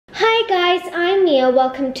Mia,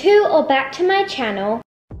 welcome to or back to my channel.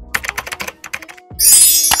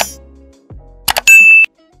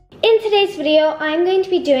 In today's video, I'm going to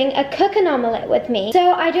be doing a cook an omelette with me.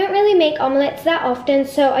 So I don't really make omelettes that often,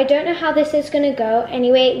 so I don't know how this is gonna go.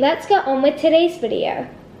 Anyway, let's get on with today's video.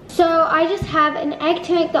 So I just have an egg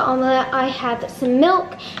to make the omelette, I have some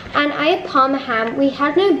milk, and I have Parma ham. We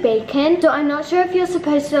had no bacon, so I'm not sure if you're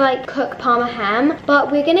supposed to like cook Parma ham,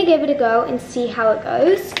 but we're gonna give it a go and see how it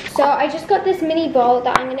goes. So I just got this mini bowl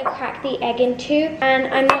that I'm gonna crack the egg into,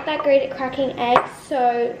 and I'm not that great at cracking eggs,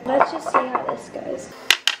 so let's just see how this goes.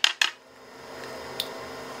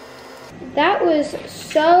 That was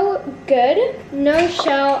so good. No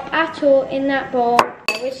shell at all in that bowl.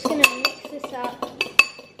 We're just gonna mix this up.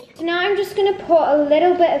 So now I'm just gonna pour a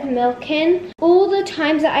little bit of milk in. All the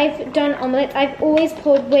times that I've done omelettes, I've always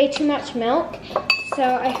poured way too much milk. So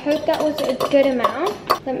I hope that was a good amount.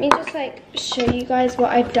 Let me just like show you guys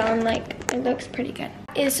what I've done. Like, it looks pretty good.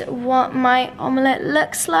 Is what my omelette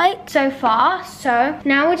looks like so far. So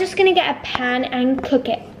now we're just gonna get a pan and cook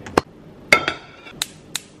it.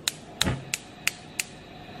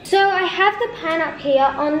 So I have the pan up here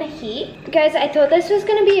on the heat. Guys, I thought this was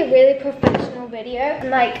gonna be a really professional video.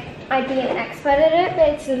 Like, I'd be an expert at it, but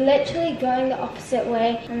it's literally going the opposite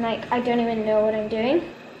way. And like, I don't even know what I'm doing.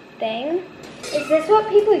 Is this what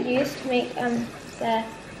people use to make their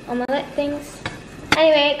omelette things?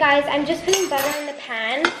 Anyway, guys, I'm just putting butter in the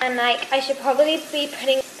pan. And like, I should probably be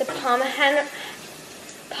putting the Parma ham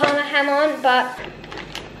on, but...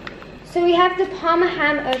 So we have the Parma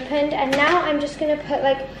ham opened, and now I'm just gonna put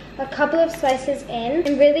like a couple of slices in.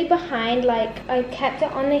 I'm really behind, like I kept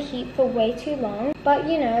it on the heat for way too long, but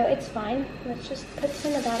you know, it's fine. Let's just put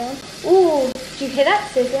some of that on. Ooh, do you hear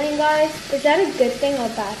that sizzling, guys? Is that a good thing or a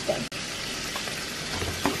bad thing?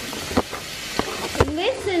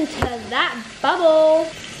 Listen to that bubble.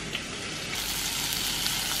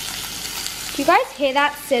 Do you guys hear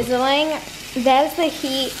that sizzling? There's the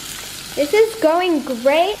heat. This is going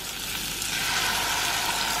great.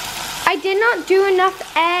 I did not do enough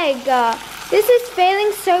egg. This is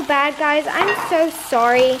failing so bad, guys. I'm so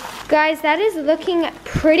sorry. Guys, that is looking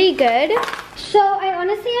pretty good. So I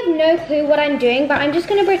honestly have no clue what I'm doing, but I'm just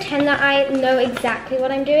gonna pretend that I know exactly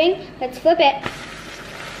what I'm doing. Let's flip it.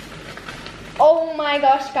 Oh my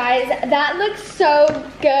gosh, guys, that looks so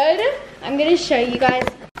good. I'm gonna show you guys.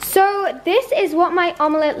 So this is what my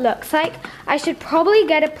omelette looks like. I should probably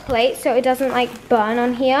get a plate so it doesn't like burn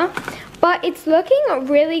on here. But it's looking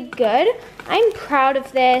really good. I'm proud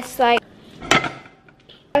of this. Like,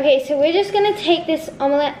 okay, so we're just gonna take this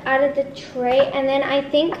omelette out of the tray, and then I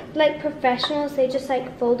think like professionals, they just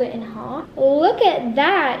like fold it in half. Look at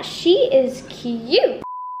that, she is cute.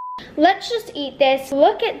 Let's just eat this.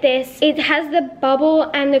 Look at this. It has the bubble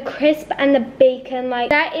and the crisp and the bacon.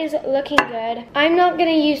 Like, that is looking good. I'm not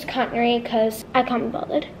gonna use cutlery because I can't be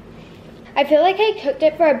bothered. I feel like I cooked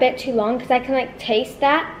it for a bit too long because I can like taste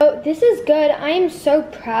that. Oh, this is good. I am so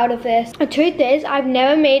proud of this. The truth is, I've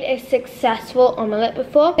never made a successful omelette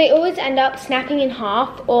before. They always end up snapping in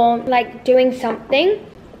half or like doing something.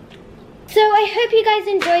 So I hope you guys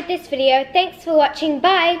enjoyed this video. Thanks for watching.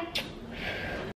 Bye.